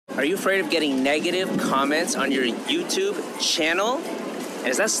Are you afraid of getting negative comments on your YouTube channel? And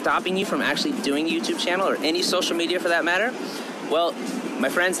is that stopping you from actually doing a YouTube channel or any social media for that matter? Well, my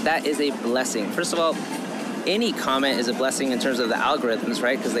friends, that is a blessing. First of all, any comment is a blessing in terms of the algorithms,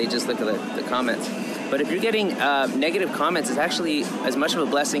 right? Because they just look at the comments. But if you're getting negative comments, it's actually as much of a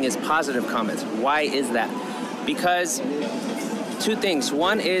blessing as positive comments. Why is that? Because two things.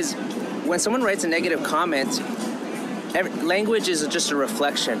 One is when someone writes a negative comment, language is just a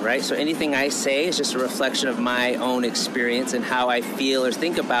reflection, right? So anything I say is just a reflection of my own experience and how I feel or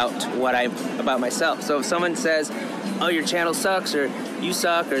think about about myself. So if someone says, oh, your channel sucks, or you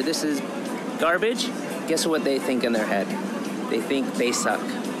suck, or this is garbage, guess what they think in their head? They think they suck.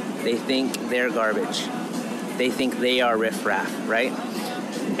 They think they're garbage. They think they are riffraff, right?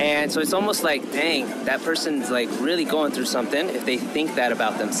 And so it's almost like, dang, that person's like really going through something if they think that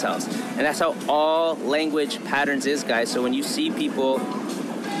about themselves. And that's how all language patterns is, guys. So when you see people,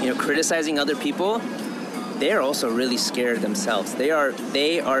 criticizing other people, they're also really scared themselves. They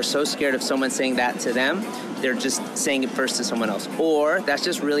are so scared of someone saying that to them, they're just saying it first to someone else. Or that's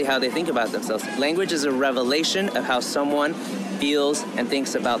just really how they think about themselves. Language is a revelation of how someone feels and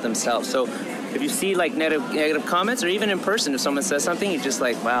thinks about themselves. So if you see like negative comments, or even in person, if someone says something, you're just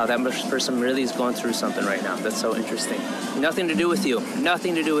like, wow, that person really is going through something right now. That's so interesting. Nothing to do with you.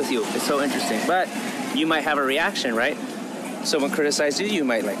 Nothing to do with you. It's so interesting. But you might have a reaction, right? Someone criticizes you, you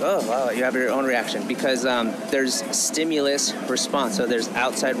might like, oh, wow, you have your own reaction. Because there's stimulus response. So there's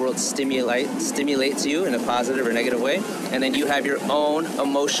outside world stimulates you in a positive or negative way. And then you have your own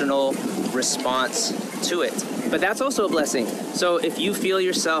emotional response to it. But that's also a blessing. So if you feel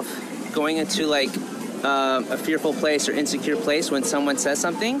yourself going into like a fearful place or insecure place when someone says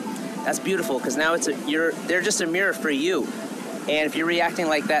something, that's beautiful, because now they're just a mirror for you. And if you're reacting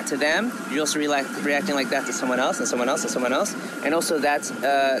like that to them, you're also reacting like that to someone else and someone else and someone else. And also that's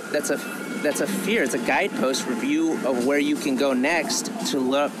a fear. It's a guidepost for you of where you can go next to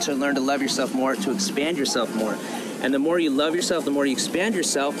learn to love yourself more, to expand yourself more. And the more you love yourself, the more you expand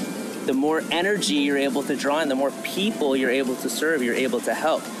yourself, the more energy you're able to draw in, the more people you're able to serve, you're able to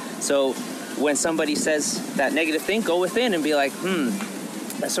help. So when somebody says that negative thing, go within and be like,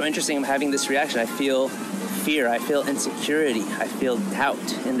 that's so interesting. I'm having this reaction. I feel fear. I feel insecurity. I feel doubt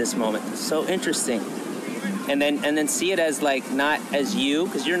in this moment. It's so interesting. And then see it as like not as you,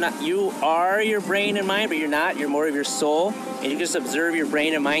 because you are your brain and mind, but you're not. You're more of your soul. And you just observe your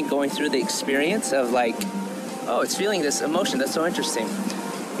brain and mind going through the experience of like, oh, it's feeling this emotion. That's so interesting.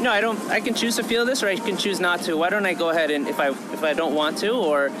 I can choose to feel this, or I can choose not to. Why don't I go ahead and if I don't want to,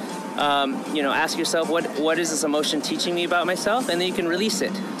 or ask yourself, what is this emotion teaching me about myself? And then you can release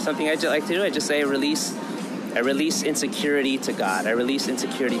it. Something I like to do, I just say I release insecurity to God. I release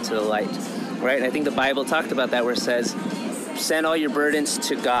insecurity to the light, right? And I think the Bible talked about that, where it says, send all your burdens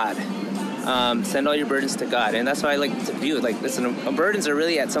to God. Send all your burdens to God. And that's why I like to view it. Like, listen, burdens are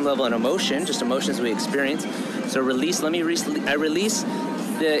really at some level an emotion, just emotions we experience. So I release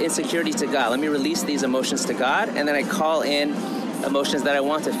the insecurity to God. Let me release these emotions to God, and then I call in emotions that I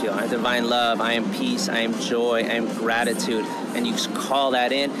want to feel. I am divine love, I am peace, I am joy, I am gratitude. And you call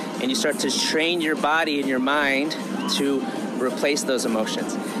that in, and you start to train your body and your mind to replace those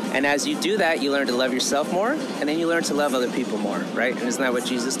emotions. And as you do that, you learn to love yourself more, and then you learn to love other people more, right? And isn't that what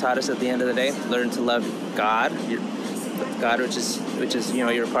Jesus taught us at the end of the day? Learn to love God, which is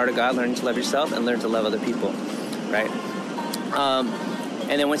you're a part of God. Learning to love yourself and learn to love other people, right?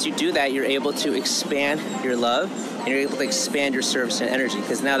 And then once you do that, you're able to expand your love, and you're able to expand your service and energy,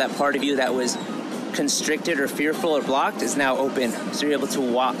 because now that part of you that was constricted or fearful or blocked is now open. So you're able to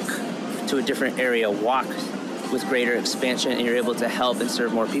walk to a different area, walk with greater expansion, and you're able to help and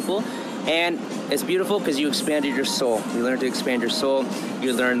serve more people. And it's beautiful because you expanded your soul. You learn to expand your soul.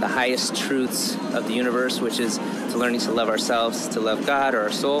 You learn the highest truths of the universe, which is to learning to love ourselves, to love God or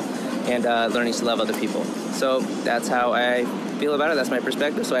our soul, and learning to love other people. So that's how I feel about it. That's my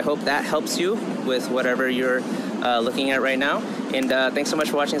perspective. So I hope that helps you with whatever you're looking at right now. And thanks so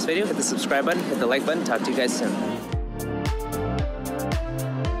much for watching this video. Hit the subscribe button, hit the like button. Talk to you guys soon.